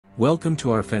Welcome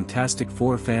to our Fantastic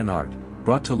Four fan art,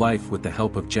 brought to life with the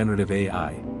help of generative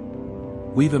AI.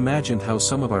 We've imagined how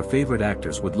some of our favorite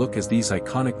actors would look as these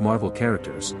iconic Marvel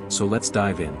characters, so let's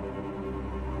dive in.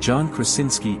 John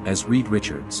Krasinski as Reed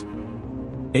Richards,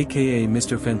 aka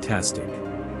Mr. Fantastic.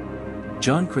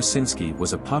 John Krasinski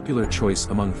was a popular choice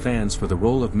among fans for the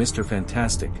role of Mr.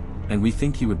 Fantastic, and we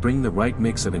think he would bring the right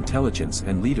mix of intelligence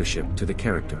and leadership to the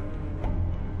character.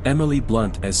 Emily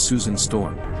Blunt as Susan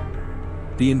Storm,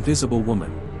 the Invisible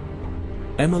Woman.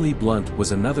 Emily Blunt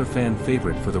was another fan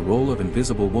favorite for the role of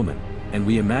Invisible Woman, and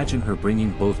we imagine her bringing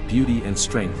both beauty and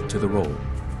strength to the role.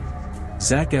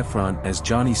 Zac Efron as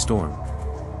Johnny Storm,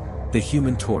 the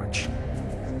Human Torch.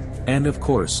 And of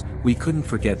course, we couldn't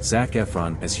forget Zac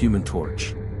Efron as Human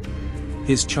Torch.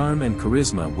 His charm and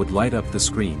charisma would light up the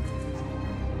screen.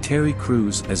 Terry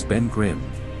Crews as Ben Grimm,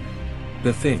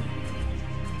 the Thing.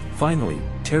 Finally,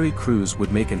 Terry Crews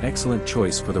would make an excellent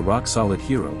choice for the rock-solid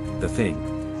hero, the Thing.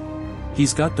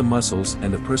 He's got the muscles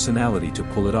and the personality to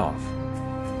pull it off.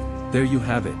 There you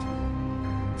have it.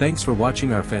 Thanks for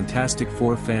watching our Fantastic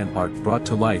Four fan art brought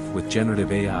to life with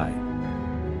generative AI.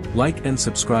 Like and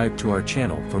subscribe to our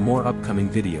channel for more upcoming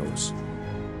videos.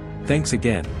 Thanks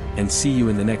again, and see you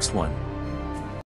in the next one.